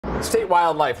State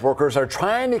wildlife workers are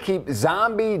trying to keep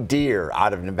zombie deer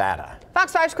out of Nevada.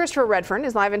 Fox 5's Christopher Redfern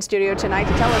is live in studio tonight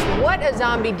to tell us what a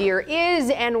zombie deer is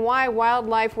and why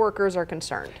wildlife workers are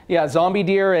concerned. Yeah, zombie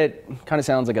deer, it kind of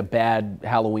sounds like a bad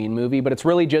Halloween movie, but it's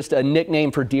really just a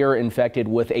nickname for deer infected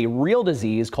with a real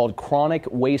disease called chronic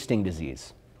wasting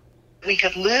disease. We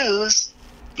could lose,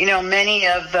 many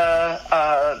of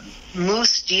the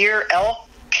moose, deer, elk,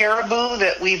 caribou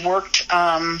that we've worked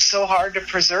so hard to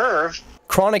preserve.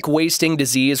 Chronic wasting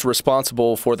disease,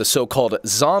 responsible for the so-called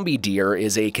zombie deer,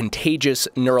 is a contagious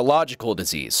neurological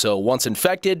disease. So once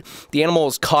infected, the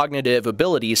animal's cognitive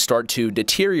abilities start to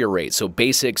deteriorate. So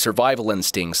basic survival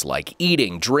instincts like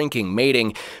eating, drinking,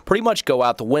 mating pretty much go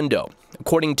out the window.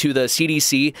 According to the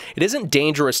CDC, it isn't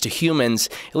dangerous to humans,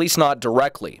 at least not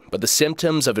directly, but the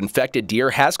symptoms of infected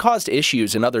deer has caused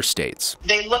issues in other states.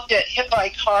 They looked at hit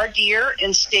by car deer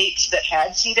in states that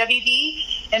had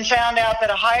CWD and found out that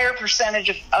a higher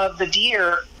percentage of the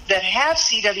deer that have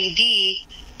CWD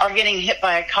are getting hit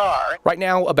by a car. Right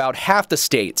now, about half the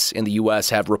states in the U.S.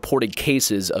 have reported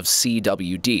cases of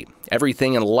CWD.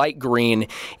 Everything in light green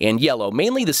and yellow,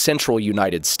 mainly the central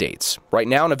United States. Right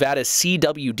now, Nevada is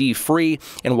CWD free,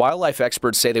 and wildlife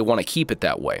experts say they want to keep it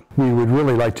that way. We would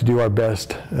really like to do our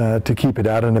best to keep it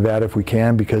out of Nevada if we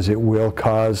can, because it will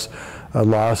cause a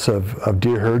loss of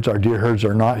deer herds. Our deer herds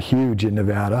are not huge in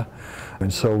Nevada,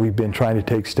 and so we've been trying to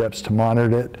take steps to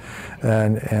monitor it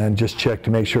and just check to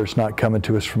make sure it's not coming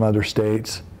to us from other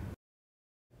states.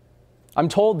 I'm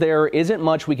told there isn't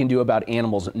much we can do about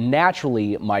animals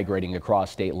naturally migrating across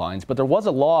state lines, but there was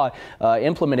a law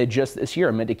implemented just this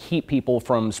year meant to keep people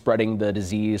from spreading the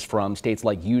disease from states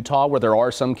like Utah, where there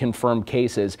are some confirmed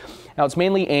cases. Now, it's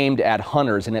mainly aimed at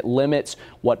hunters, and it limits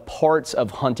what parts of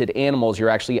hunted animals you're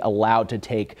actually allowed to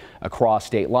take across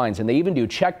state lines. And they even do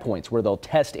checkpoints where they'll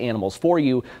test animals for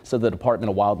you so the Department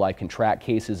of Wildlife can track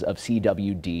cases of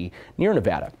CWD near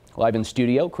Nevada. Live in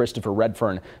studio, Christopher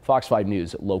Redfern, Fox 5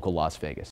 News, local Las Vegas.